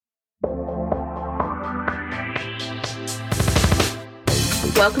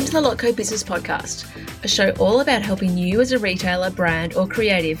Welcome to the Lotco Business Podcast, a show all about helping you as a retailer, brand or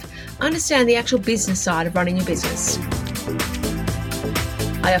creative understand the actual business side of running your business.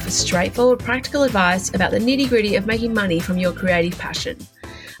 I offer straightforward practical advice about the nitty-gritty of making money from your creative passion.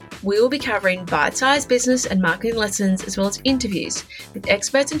 We will be covering bite-sized business and marketing lessons as well as interviews with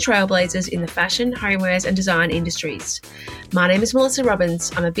experts and trailblazers in the fashion, homewares and design industries. My name is Melissa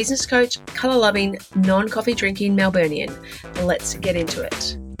Robbins. I'm a business coach, colour-loving, non-coffee drinking Melburnian. Let's get into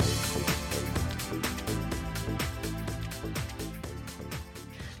it.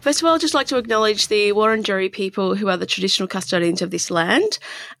 First of all, I'd just like to acknowledge the Wurundjeri people who are the traditional custodians of this land.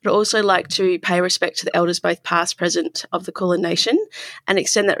 I'd also like to pay respect to the elders, both past, present, of the Kulin Nation, and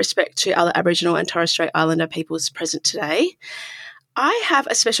extend that respect to other Aboriginal and Torres Strait Islander peoples present today. I have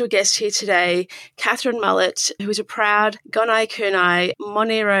a special guest here today, Katherine Mullet, who is a proud Gunai Kurnai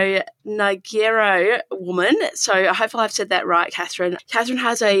Monero Ngero woman. So I hope I've said that right, Katherine. Katherine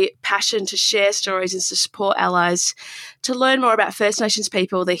has a passion to share stories and to support allies to learn more about First Nations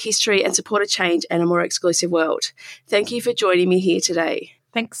people, their history and support a change and a more exclusive world. Thank you for joining me here today.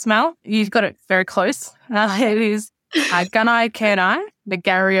 Thanks, Mel. You've got it very close. It is Gunai Kurnai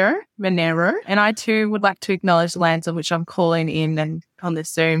Ngero Monero, and I too would like to acknowledge the lands on which I'm calling in and on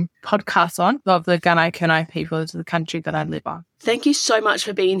this Zoom podcast on of the Gunai Kurnai people of the country that I live on. Thank you so much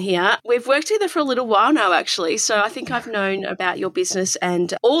for being here. We've worked together for a little while now, actually, so I think I've known about your business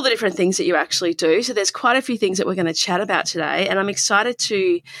and all the different things that you actually do. So there's quite a few things that we're going to chat about today, and I'm excited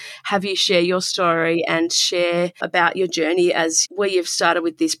to have you share your story and share about your journey as where you've started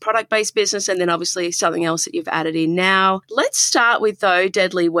with this product-based business and then obviously something else that you've added in now. Let's start with, though,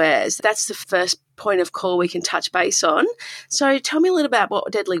 Deadly Wears. That's the first point of call we can touch base on. So tell me a little about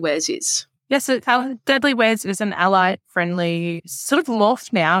what Deadly Wears is. Yes, Deadly Wears is an ally-friendly sort of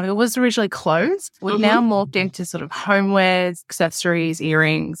morph now. It was originally clothes. We've now morphed into sort of homewares, accessories,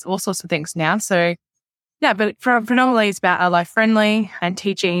 earrings, all sorts of things now. So, yeah, but predominantly it's about ally-friendly and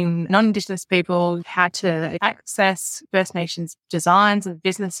teaching non-Indigenous people how to access First Nations designs and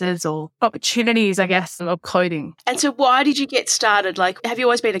businesses or opportunities, I guess, of clothing. And so why did you get started? Like, have you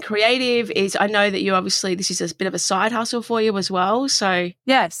always been a creative? I know that you obviously, this is a bit of a side hustle for you as well. So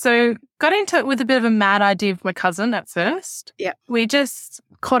yeah, so got into it with a bit of a mad idea with my cousin at first. Yeah. We just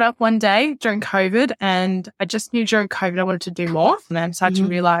caught up one day during COVID, and I just knew during COVID I wanted to do more. And I started to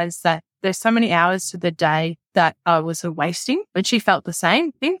realise that there's so many hours to the day that I was wasting. And she felt the same,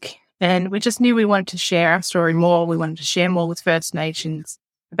 I think. And we just knew we wanted to share our story more. We wanted to share more with First Nations,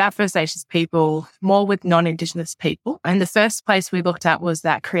 about First Nations people, more with non-Indigenous people. And the first place we looked at was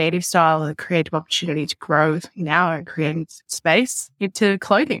that creative style, the creative opportunity to grow in our creative space into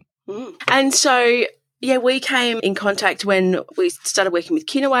clothing. And so, yeah, we came in contact when we started working with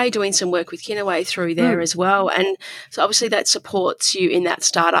Kinaway, doing some work with Kinaway through there as well. And so obviously that supports you in that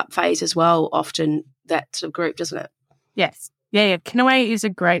startup phase as well, often, that sort of group, doesn't it? Yes. Yeah. Kinaway is a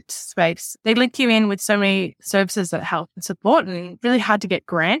great space. They link you in with so many services that help and support, and really hard to get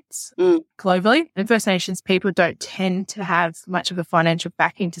grants globally. And First Nations people don't tend to have much of a financial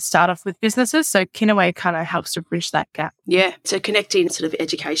backing to start off with businesses. So Kinaway kind of helps to bridge that gap. Yeah. So connecting sort of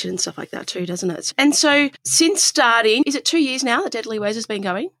education and stuff like that too, doesn't it? And so since starting, is it 2 years now that Deadly Wears has been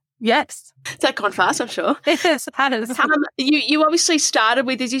going? Yes. It's gone fast, I'm sure. Yes, it has. You obviously started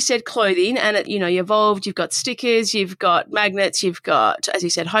with, as you said, clothing, and you evolved. You've got stickers, you've got magnets, you've got, as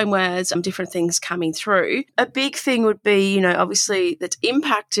you said, homewares, different things coming through. A big thing would be, obviously that's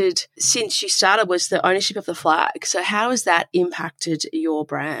impacted since you started was the ownership of the flag. So how has that impacted your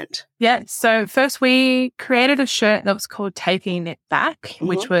brand? Yeah. So first we created a shirt that was called Taking It Back,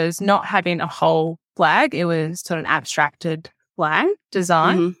 which was not having a whole flag. It was sort of an abstracted flag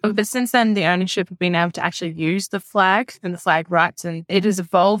design. But since then, the ownership of being able to actually use the flag and the flag rights, and it has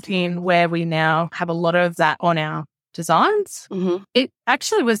evolved in where we now have a lot of that on our designs. It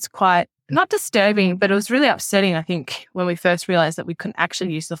actually was quite not disturbing, but it was really upsetting, I think, when we first realised that we couldn't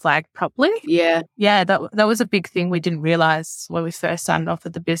actually use the flag properly. Yeah. Yeah, that was a big thing we didn't realise when we first started off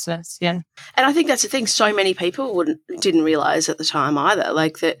with the business, yeah. And I think that's the thing, so many people didn't realise at the time either,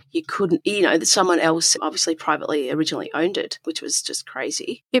 like that you couldn't, that someone else obviously privately originally owned it, which was just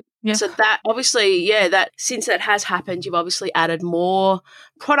crazy. Yep. Yeah. So that obviously, that since that has happened, you've obviously added more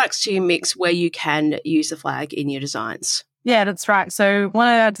products to your mix where you can use the flag in your designs. Yeah, that's right. So one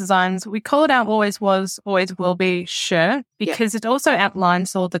of our designs, we call it our Always Was, Always Will Be shirt because it also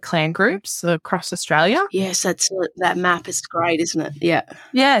outlines all the clan groups across Australia. Yes, that map is great, isn't it? Yeah.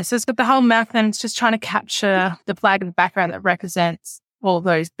 Yeah, so it's got the whole map and it's just trying to capture the flag in the background that represents all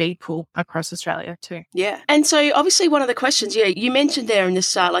those people across Australia too. Yeah. And so obviously one of the questions, you mentioned there in the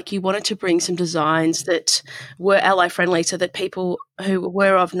start, like you wanted to bring some designs that were ally friendly so that people who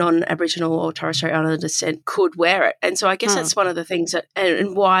were of non-Aboriginal or Torres Strait Islander descent could wear it. And so I guess that's one of the things that,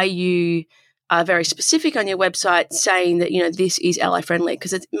 and why you are very specific on your website saying that, this is ally friendly,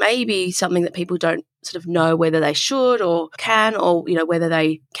 because it may be something that people don't sort of know whether they should or can, or, whether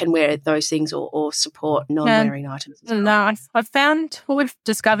they can wear those things or support non-wearing items. No, I've found what we've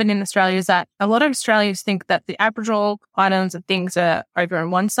discovered in Australia is that a lot of Australians think that the Aboriginal items and things are over on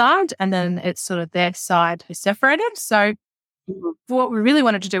one side and then it's sort of their side is separated. So what we really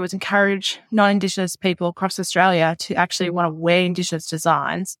wanted to do was encourage non-Indigenous people across Australia to actually want to wear Indigenous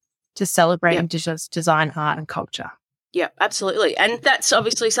designs to celebrate Indigenous design, art and culture. Yeah, absolutely. And that's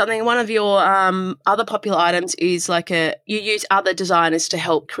obviously something, one of your other popular items is you use other designers to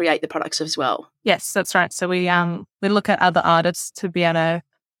help create the products as well. Yes, that's right. So we look at other artists to be able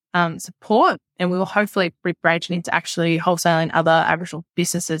to support, and we will hopefully be branching into actually wholesaling other Aboriginal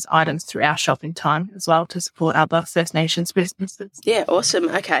businesses' items through our shopping time as well to support other First Nations businesses. Yeah, awesome.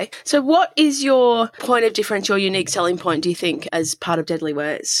 Okay. So what is your point of difference, your unique selling point, do you think, as part of Deadly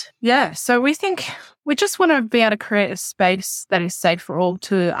Wears? Yeah, so we think we just want to be able to create a space that is safe for all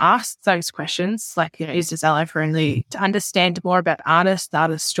to ask those questions, like, is this ally friendly, to understand more about artists, the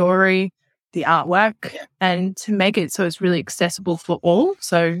artist story, the artwork, and to make it so it's really accessible for all.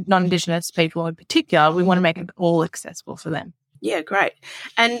 So non-Indigenous people in particular, we want to make it all accessible for them. Yeah, great.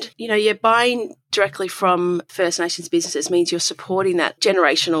 And, you're buying directly from First Nations businesses means you're supporting that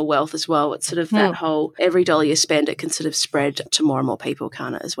generational wealth as well. It's sort of that whole every dollar you spend, it can sort of spread to more and more people,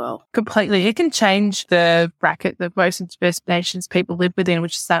 can't it, as well? Completely. It can change the bracket that most First Nations people live within,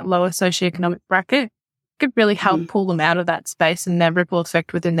 which is that lower socioeconomic bracket. Could really help pull them out of that space, and their ripple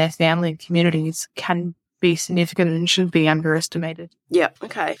effect within their family and communities can be significant and shouldn't be underestimated. Yeah,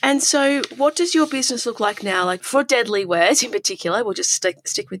 okay. And so what does your business look like now? Like for Deadly Wears in particular, we'll just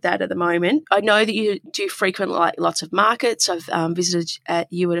stick with that at the moment. I know that you do frequent lots of markets. I've visited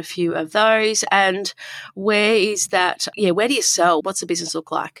you at a few of those. And where is that? Yeah, where do you sell? What's the business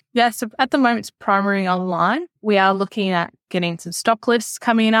look like? Yeah, so at the moment it's primarily online. We are looking at getting some stock lists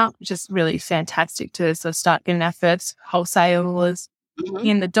coming up, which is really fantastic to sort of start getting our first wholesalers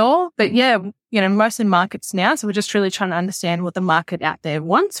in the door. But yeah, mostly markets now. So we're just really trying to understand what the market out there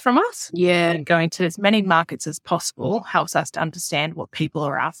wants from us. Yeah. And going to as many markets as possible helps us to understand what people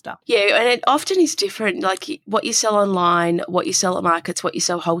are after. Yeah, and it often is different. Like what you sell online, what you sell at markets, what you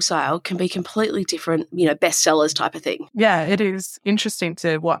sell wholesale can be completely different, bestsellers type of thing. Yeah, it is interesting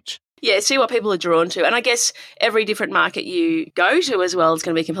to watch. Yeah, see what people are drawn to. And I guess every different market you go to as well is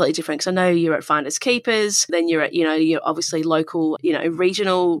going to be completely different, because I know you're at Finders Keepers, then you're at, you're obviously local,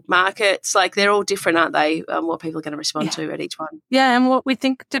 regional markets. Like they're all different, aren't they, what people are going to respond to at each one. Yeah, and what we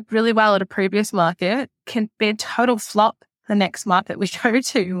think did really well at a previous market can be a total flop the next market we go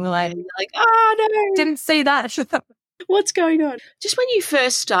to. We're like, oh, no. Didn't see that. What's going on? Just when you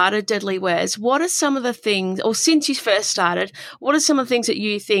first started Deadly Wears, what are some of the things, or since you first started, what are some of the things that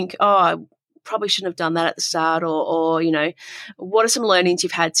you think, I probably shouldn't have done that at the start, or what are some learnings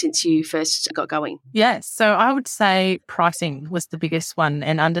you've had since you first got going? Yes, so I would say pricing was the biggest one,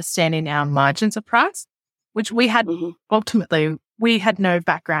 and understanding our margins of price, which we had ultimately, we had no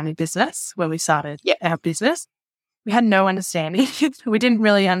background in business when we started our business. We had no understanding. We didn't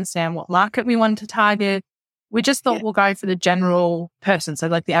really understand what market we wanted to target. We just thought we'll go for the general person, so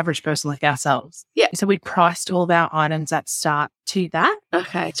like the average person like ourselves. Yeah. So we priced all of our items at start to that.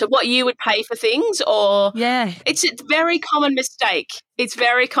 Okay. So what you would pay for things, or... Yeah. It's a very common mistake. It's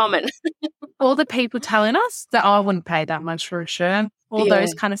very common. All the people telling us that I wouldn't pay that much for a shirt, all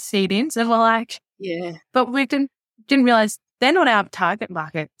those kind of seed-ins, and we're like... Yeah. But we didn't realise they're not our target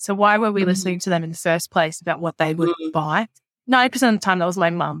market. So why were we listening to them in the first place about what they would buy? 90% of the time that was my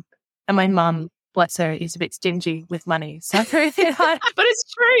mum. And my mum, bless her, is a bit stingy with money. So, but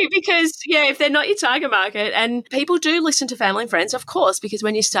it's true, because if they're not your target market, and people do listen to family and friends, of course, because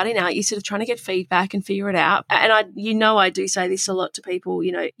when you're starting out, you're sort of trying to get feedback and figure it out. And I do say this a lot to people,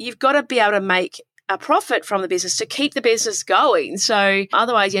 you've got to be able to make a profit from the business to keep the business going. So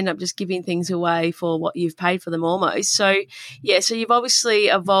otherwise you end up just giving things away for what you've paid for them almost. So so you've obviously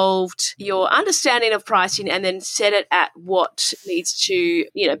evolved your understanding of pricing and then set it at what needs to,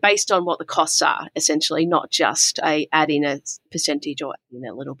 based on what the costs are, essentially, not just adding a percentage or adding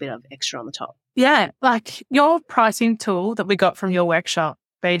a little bit of extra on the top. Yeah, like your pricing tool that we got from your workshop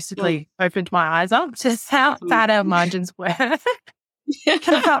basically opened my eyes up to how bad our margins were.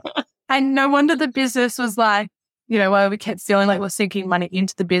 And no wonder the business was like, we kept feeling like we're sinking money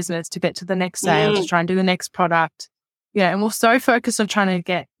into the business to get to the next sale, to try and do the next product. Yeah, and we're so focused on trying to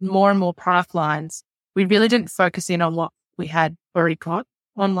get more and more product lines. We really didn't focus in on what we had already got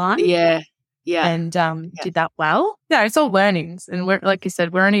online. Yeah. Yeah. And did that well. Yeah, it's all learnings. And we're, like you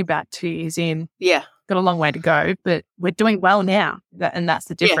said, we're only about 2 years in. Yeah. Got a long way to go, but we're doing well now. And that's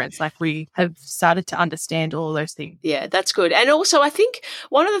the difference. Yeah. Like we have started to understand all those things. Yeah, that's good. And also I think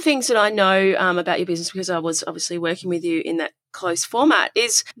one of the things that I know about your business, because I was obviously working with you in that close format,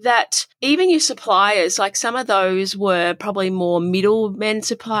 is that even your suppliers, like some of those were probably more middlemen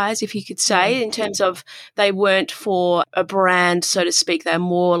suppliers, if you could say, in terms of they weren't for a brand, so to speak. They're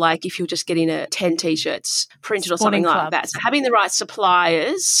more like if you're just getting 10 T-shirts printed or something like that. So having the right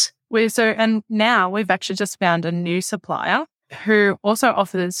suppliers. And now we've actually just found a new supplier who also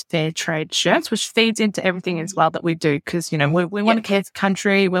offers fair trade shirts, which feeds into everything as well that we do. Because, we want to care for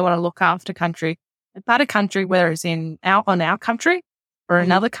country, we want to look after country. About a country, whether it's on our country or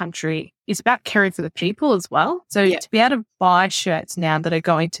another country, is about caring for the people as well. So to be able to buy shirts now that are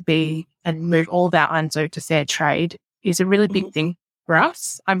going to be and move all of our items over to fair trade is a really big thing for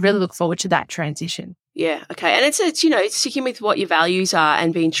us. I really look forward to that transition. Yeah. Okay. And it's sticking with what your values are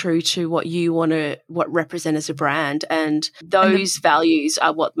and being true to what you what represent as a brand. And those values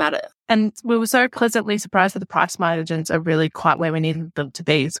are what matter. And we were so pleasantly surprised that the price margins are really quite where we needed them to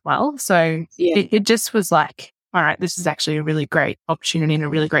be as well. So it just was like, all right, this is actually a really great opportunity and a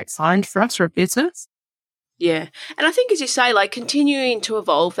really great find for us for a business. Yeah. And I think, as you say, like continuing to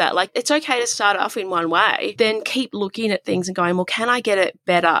evolve that, like it's okay to start off in one way, then keep looking at things and going, well, can I get it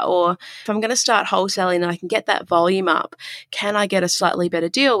better? Or if I'm going to start wholesaling and I can get that volume up, can I get a slightly better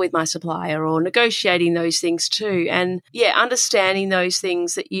deal with my supplier, or negotiating those things too? And understanding those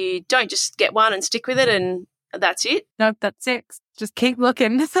things, that you don't just get one and stick with it and that's it. No, that's it. Just keep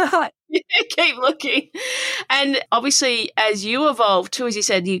looking. Keep looking. And obviously, as you evolve too, as you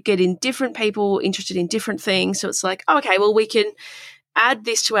said, you get in different people interested in different things. So it's like, okay, well, we can add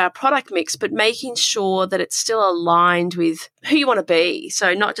this to our product mix, but making sure that it's still aligned with who you want to be.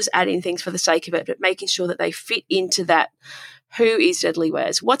 So not just adding things for the sake of it, but making sure that they fit into that. Who is Deadly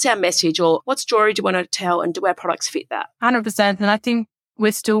Wears? What's our message, or what story do you want to tell, and do our products fit that? 100%. And I think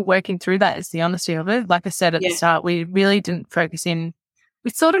we're still working through that, is the honesty of it. Like I said at the start, we really didn't focus in.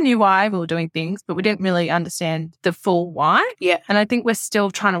 We sort of knew why we were doing things, but we didn't really understand the full why. Yeah. And I think we're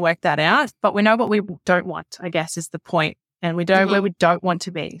still trying to work that out, but we know what we don't want, I guess, is the point. And we know where we don't want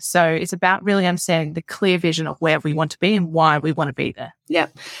to be. So it's about really understanding the clear vision of where we want to be and why we want to be there. Yeah.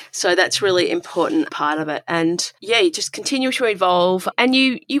 So that's really important part of it. And you just continue to evolve, and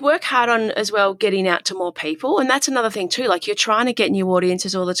you work hard on as well getting out to more people. And that's another thing too. Like, you're trying to get new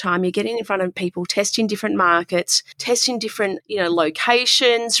audiences all the time. You're getting in front of people, testing different markets, testing different,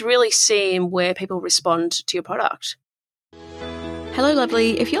 locations, really seeing where people respond to your product. Hello,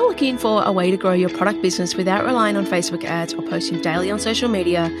 lovely. If you're looking for a way to grow your product business without relying on Facebook ads or posting daily on social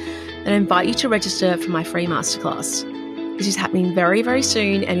media, then I invite you to register for my free masterclass. This is happening very, very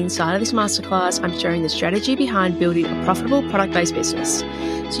soon, and inside of this masterclass, I'm sharing the strategy behind building a profitable product-based business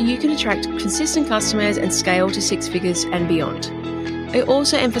so you can attract consistent customers and scale to 6 figures and beyond. I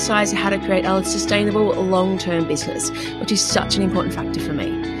also emphasize how to create a sustainable long-term business, which is such an important factor for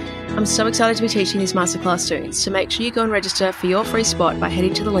me. I'm so excited to be teaching this masterclass soon, so make sure you go and register for your free spot by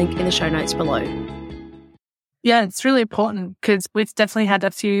heading to the link in the show notes below. Yeah, it's really important because we've definitely had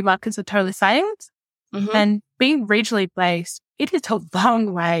a few markets that totally failed. And being regionally based, it is a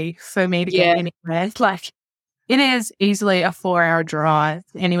long way for me to get anywhere. It's like, it is easily a 4-hour drive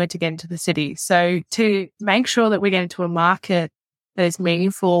anywhere to get into the city. So to make sure that we get into a market that is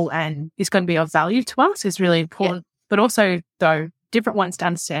meaningful and is going to be of value to us is really important. But also, though, different ones to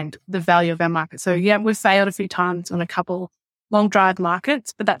understand the value of our market. So we've failed a few times on a couple long drive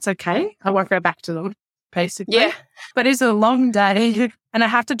markets, but that's okay. I won't go back to them, basically. Yeah. But it's a long day, and I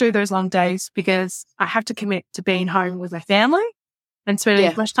have to do those long days because I have to commit to being home with my family and spending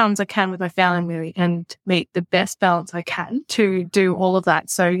as much time as I can with my family and meet the best balance I can to do all of that.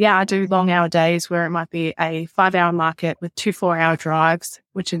 So I do long hour days where it might be a 5-hour market with 2 4-hour drives,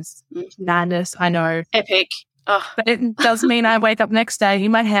 which is madness. I know. Epic. Oh. But it does mean I wake up next day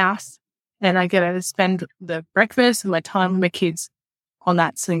in my house and I get to spend the breakfast and my time with my kids on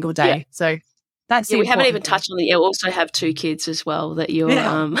that single day. Yeah. So that's we haven't even touched on it. You also have 2 kids as well that you're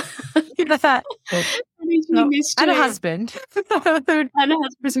that. No, missed and a it. husband. And a husband,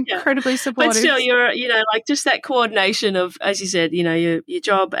 was incredibly supportive. But still, you're, like just that coordination of, as you said, your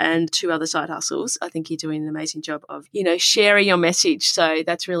job and 2 other side hustles. I think you're doing an amazing job of, sharing your message. So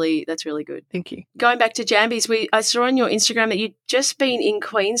that's really good. Thank you. Going back to Djambies, I saw on your Instagram that you'd just been in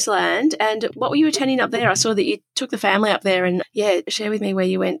Queensland. And what were you attending up there? I saw that you took the family up there, and share with me where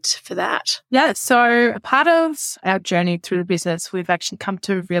you went for that. Yeah, so part of our journey through the business, we've actually come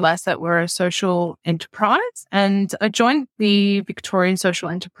to realise that we're a social enterprise, and I joined the Victorian Social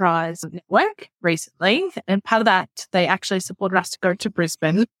Enterprise Network recently, and part of that, they actually supported us to go to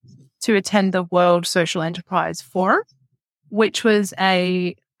Brisbane to attend the World Social Enterprise Forum, which was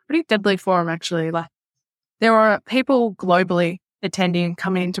a pretty deadly forum actually. Like, there were people globally attending,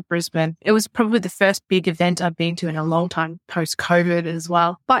 coming into Brisbane. It was probably the first big event I've been to in a long time, post-COVID as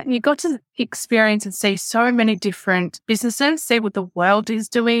well. But you got to experience and see so many different businesses, see what the world is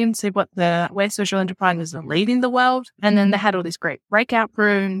doing, see where social enterprises are leading the world. And then they had all these great breakout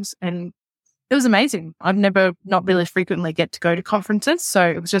rooms, and it was amazing. I've not really frequently get to go to conferences, so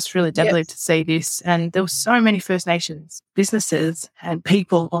it was just really deadly to see this. And there were so many First Nations businesses and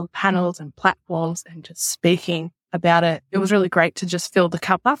people on panels and platforms and just speaking about it. It was really great to just fill the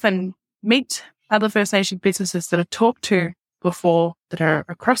cup up and meet other First Nation businesses that I've talked to before that are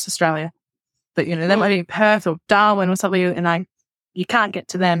across Australia. But, they might be in Perth or Darwin or something, and you can't get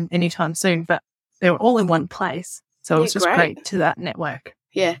to them anytime soon, but they were all in one place. So it was just great to that network.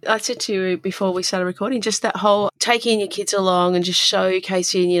 Yeah, I said to you before we started recording, just that whole taking your kids along and just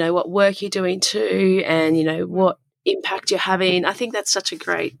showcasing, what work you're doing too, and, what impact you're having. I think that's such a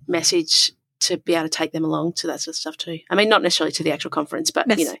great message to be able to take them along to that sort of stuff too. I mean, not necessarily to the actual conference, but,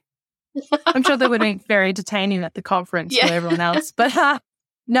 I'm sure they would be very entertaining at the conference for everyone else. But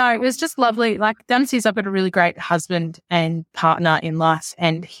no, it was just lovely. Like, downstairs, I've got a really great husband and partner in life,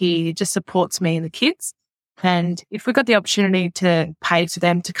 and he just supports me and the kids. And if we got the opportunity to pay for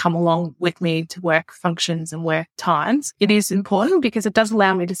them to come along with me to work functions and work times, it is important because it does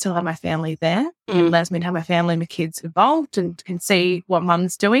allow me to still have my family there. It allows me to have my family and my kids involved and can see what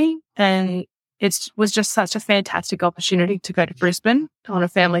mum's doing. And it was just such a fantastic opportunity to go to Brisbane on a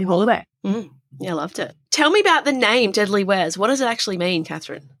family holiday. Yeah, I loved it. Tell me about the name Deadly Wears. What does it actually mean,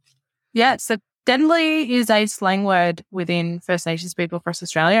 Katherine? Yeah, so deadly is a slang word within First Nations people across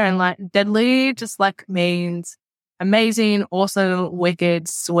Australia, and deadly just means amazing, awesome, wicked,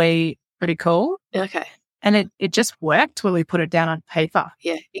 sweet, pretty cool. Okay. And it just worked when we put it down on paper.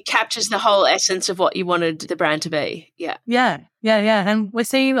 Yeah, it captures the whole essence of what you wanted the brand to be. Yeah. Yeah. And we're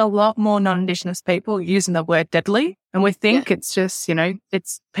seeing a lot more non-Indigenous people using the word deadly, and we think it's just,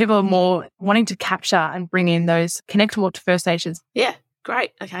 it's people are more wanting to capture and bring in those, connect more to First Nations. Yeah.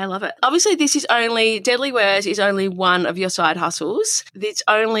 Great. Okay, I love it. Obviously, Deadly Wears is only one of your side hustles. It's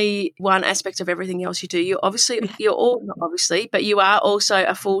only one aspect of everything else you do. Not obviously, but you are also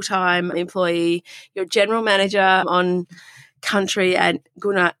a full-time employee. You're general manager on Country and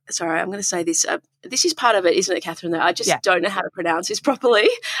Guna. Sorry, I'm going to say this. This is part of it, isn't it, Katherine? I just don't know how to pronounce this properly.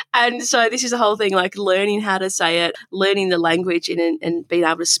 And so this is the whole thing, learning how to say it, learning the language and being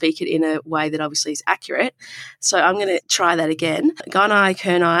able to speak it in a way that obviously is accurate. So I'm going to try that again. Gunai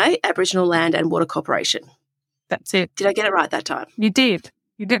Kurnai Aboriginal Land and Water Corporation. That's it. Did I get it right that time? You did.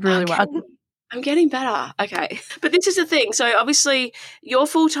 You did really well. I'm getting better. Okay. But this is the thing. So obviously your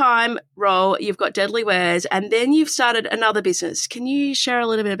full-time role, you've got Deadly Wears, and then you've started another business. Can you share a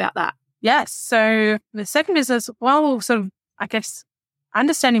little bit about that? Yes. So the second business, sort of, I guess,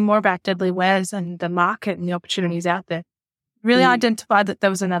 understanding more about Deadly Wears and the market and the opportunities out there, really identified that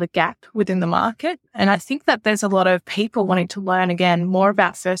there was another gap within the market. And I think that there's a lot of people wanting to learn again more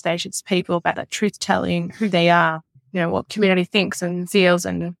about First Nations people, about that truth-telling, who they are, what community thinks and feels,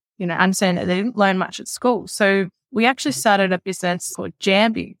 and understand that they didn't learn much at school. So we actually started a business called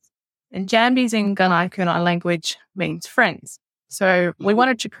Djambies. And Djambies in Gunai Kurnai language means friends. So we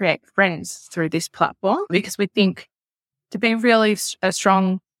wanted to create friends through this platform because we think to be really a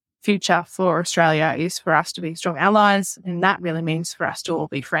strong future for Australia is for us to be strong allies, and that really means for us to all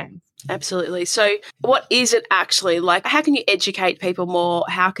be friends. Absolutely. So what is it actually like? How can you educate people more?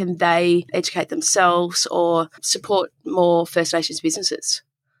 How can they educate themselves or support more First Nations businesses?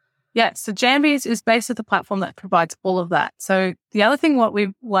 Yeah, so Djambies is basically the platform that provides all of that. So the other thing what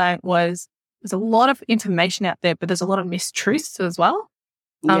we learned was there's a lot of information out there, but there's a lot of mistruths as well.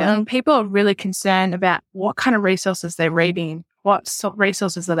 And people are really concerned about what kind of resources they're reading, what sort of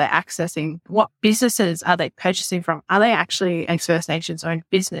resources are they accessing, what businesses are they purchasing from? Are they actually a First Nations owned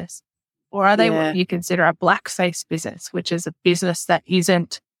business? Or are they what you consider a blackface business, which is a business that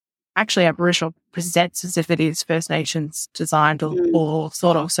isn't actually Aboriginal presents as if it is First Nations designed or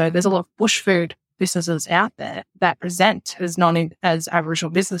sort of. So there's a lot of bush food businesses out there that present as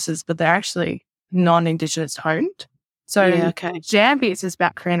Aboriginal businesses, but they're actually non-Indigenous owned. So Djambies is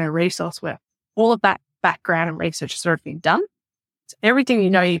about creating a resource where all of that background and research has already been done. So everything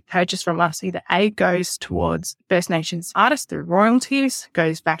you purchase from us either A, goes towards First Nations artists through royalties,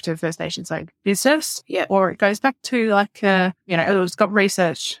 goes back to a First Nations owned business, or it goes back to it's got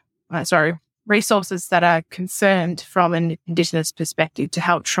resources that are concerned from an Indigenous perspective to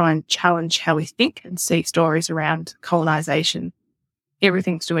help try and challenge how we think and see stories around colonisation,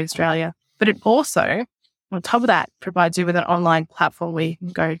 everything to do with Australia. But it also, on top of that, provides you with an online platform where you can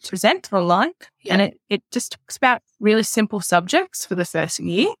go to present online. And it just talks about really simple subjects for the first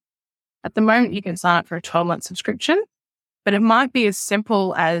year. At the moment, you can sign up for a 12-month subscription, but it might be as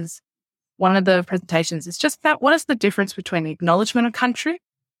simple as one of the presentations is just about what is the difference between acknowledgement of country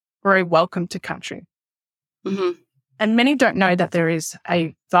or a welcome to country. Mm-hmm. And many don't know that there is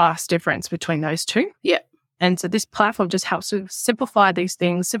a vast difference between those two. Yeah. And so this platform just helps to simplify these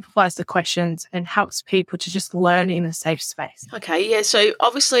things, simplifies the questions, and helps people to just learn in a safe space. Okay, yeah. So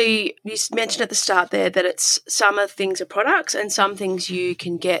obviously you mentioned at the start there that it's some of things are products and some things you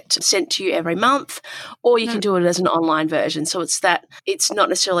can get sent to you every month, or you can do it as an online version. So it's not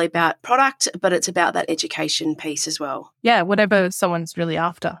necessarily about product, but it's about that education piece as well. Yeah, whatever someone's really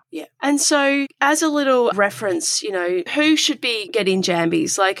after. Yeah. And so as a little reference, who should be getting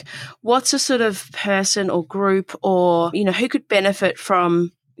Djambies? Like, what's a sort of person or group or, who could benefit from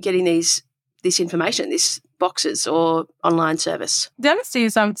getting this information, these boxes or online service? The honesty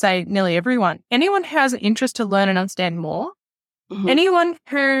is I would say nearly everyone. Anyone who has an interest to learn and understand more, anyone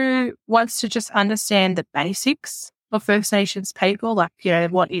who wants to just understand the basics of First Nations people, like,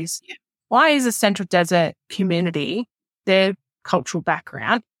 why is a Central Desert community, their cultural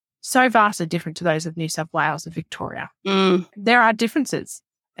background, so vastly different to those of New South Wales and Victoria? There are differences.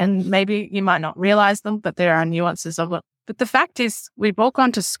 And maybe you might not realise them, but there are nuances of it. But the fact is, we've all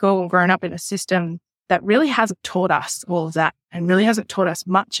gone to school and grown up in a system that really hasn't taught us all of that and really hasn't taught us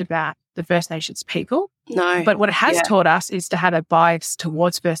much about the First Nations people. No. But what it has taught us is to have a bias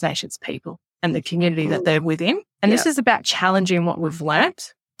towards First Nations people and the community that they're within. And this is about challenging what we've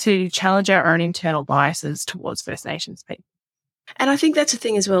learnt, to challenge our own internal biases towards First Nations people. And I think that's the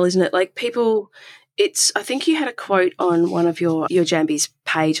thing as well, isn't it? Like people... I think you had a quote on one of your Djambies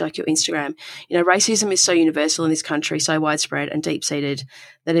page, like your Instagram. Racism is so universal in this country, so widespread and deep-seated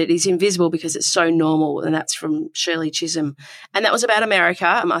that it is invisible because it's so normal. And that's from Shirley Chisholm. And that was about America.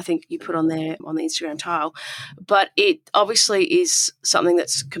 I think you put on there on the Instagram tile. But it obviously is something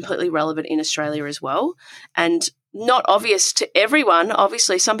that's completely relevant in Australia as well. And not obvious to everyone.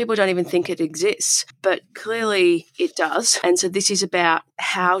 Obviously, some people don't even think it exists, but clearly it does. And so this is about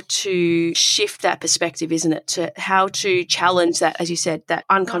how to shift that perspective, isn't it? To how to challenge that, as you said, that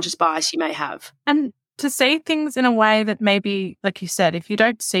unconscious bias you may have. And to see things in a way that maybe, like you said, if you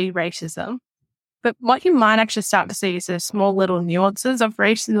don't see racism, but what you might actually start to see is the small little nuances of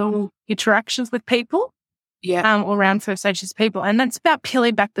racial interactions with people around First Nations people. And that's about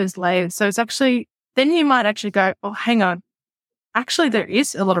peeling back those layers. So it's actually... then you might actually go, oh, hang on, actually there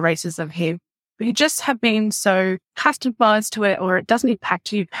is a lot of racism here, but you just have been so customized to it or it doesn't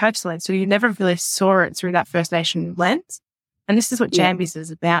impact you personally, so you never really saw it through that First Nation lens. And this is what Djambies is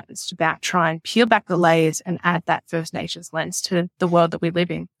about. It's about trying to peel back the layers and add that First Nations lens to the world that we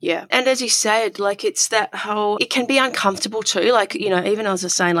live in. Yeah. And as you said, like it's that whole, it can be uncomfortable too. Like, even as I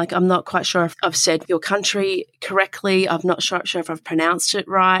was saying, like I'm not quite sure if I've said your country correctly. I'm not sure if I've pronounced it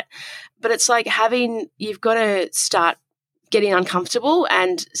right. But it's like you've got to start getting uncomfortable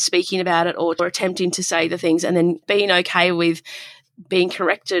and speaking about it or attempting to say the things and then being okay with being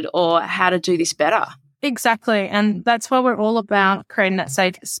corrected or how to do this better. Exactly. And that's why we're all about creating that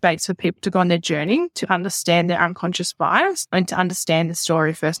safe space for people to go on their journey, to understand their unconscious bias and to understand the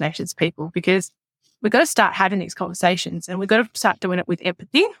story of First Nations people, because we've got to start having these conversations and we've got to start doing it with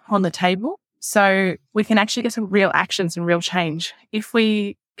empathy on the table so we can actually get some real actions and real change. If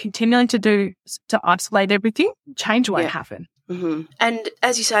we continuing to isolate everything, change won't happen. Mm-hmm. And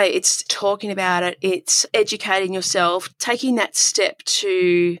as you say, it's talking about it, it's educating yourself, taking that step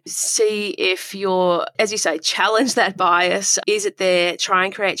to see if you're, as you say, challenge that bias. Is it there? Try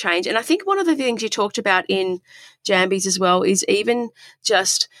and create change. And I think one of the things you talked about in Djambies as well is even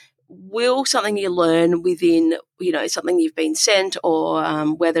just will something you learn within, something you've been sent or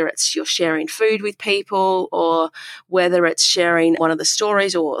whether it's you're sharing food with people or whether it's sharing one of the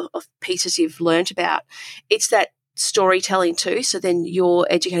stories or pieces you've learnt about. It's that storytelling too, so then you're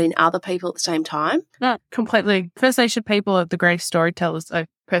educating other people at the same time. No, completely. First Nation people are the greatest storytellers I've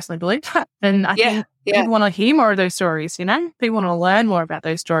personally believe that. And I think people want to hear more of those stories, you know? People want to learn more about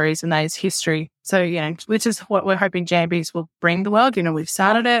those stories and those history. So, you know, which is what we're hoping Djambies will bring the world. You know, we've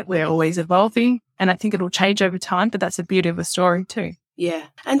started it. We're always evolving. And I think it'll change over time, but that's the beauty of a story too. Yeah.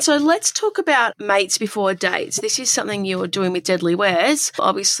 And so let's talk about mates before dates. This is something you're doing with Deadly Wears.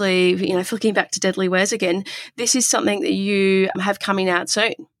 Obviously, you know, flicking back to Deadly Wears again, this is something that you have coming out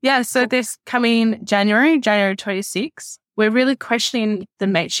soon. Yeah. So this coming January 26th, we're really questioning the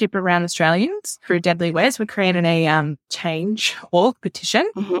mateship around Australians through Deadly Wears. We're creating a change.org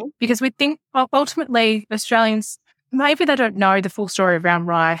petition because we think ultimately Australians, maybe they don't know the full story around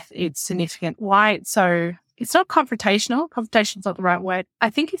why it's significant, why it's so... It's not confrontational. Confrontation's not the right word. I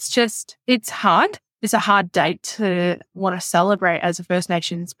think it's hard. It's a hard date to want to celebrate as a First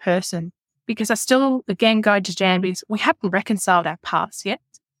Nations person because I still, again, go to Djambies. We haven't reconciled our past yet.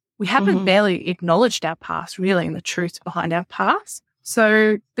 We haven't barely acknowledged our past, really, and the truth behind our past.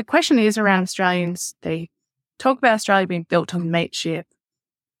 So the question is around Australians. They talk about Australia being built on mateship,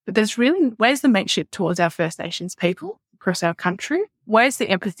 but where's the mateship towards our First Nations people across our country? Where's the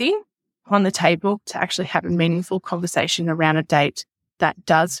empathy on the table to actually have a meaningful conversation around a date that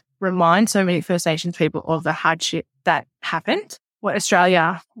does remind so many First Nations people of the hardship that happened, what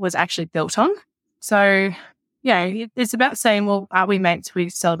Australia was actually built on. So, yeah, it's about saying, well, are we mates? We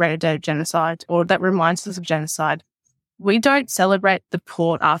celebrate a day of genocide, or that reminds us of genocide. We don't celebrate the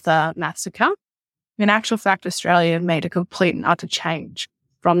Port Arthur massacre. In actual fact, Australia made a complete and utter change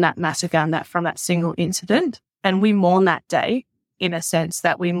from that massacre and from that single incident. And we mourn that day in a sense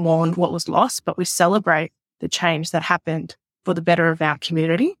that we mourn what was lost, but we celebrate the change that happened for the better of our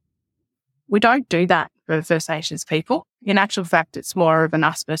community. We don't do that for First Nations people. In actual fact, it's more of an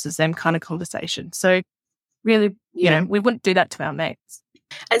us versus them kind of conversation. So really, you know, we wouldn't do that to our mates.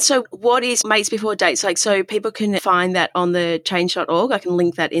 And so what is Mates Before Dates? Like, so people can find that on the change.org. I can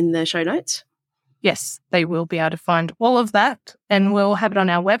link that in the show notes. Yes, they will be able to find all of that, and we'll have it on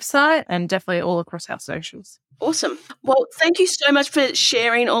our website and definitely all across our socials. Awesome. Well, thank you so much for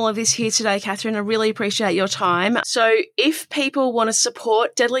sharing all of this here today, Katherine. I really appreciate your time. So if people want to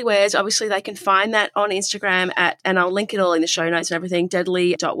support Deadly Wears, obviously they can find that on Instagram and I'll link it all in the show notes and everything,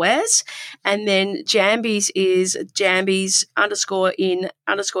 deadly.wears. And then Djambies is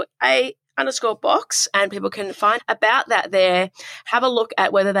Djambies_in_a_box, and people can find about that there. Have a look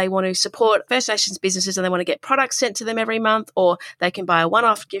at whether they want to support First Nations businesses and they want to get products sent to them every month, or they can buy a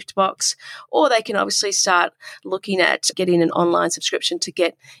one-off gift box, or they can obviously start looking at getting an online subscription to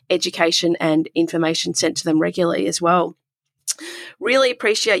get education and information sent to them regularly as well. Really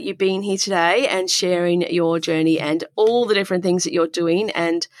appreciate you being here today and sharing your journey and all the different things that you're doing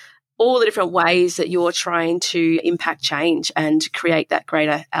and all the different ways that you're trying to impact change and create that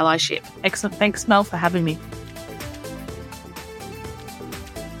greater allyship. Excellent. Thanks, Mel, for having me.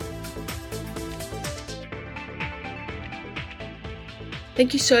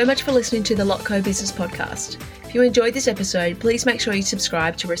 Thank you so much for listening to the Lotco Business Podcast. If you enjoyed this episode, please make sure you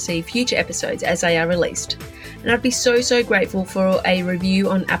subscribe to receive future episodes as they are released. And I'd be so grateful for a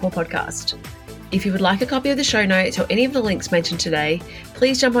review on Apple Podcast. If you would like a copy of the show notes or any of the links mentioned today,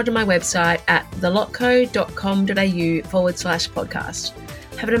 please jump onto my website at thelotco.com.au/podcast.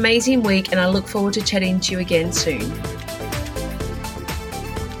 Have an amazing week, and I look forward to chatting to you again soon.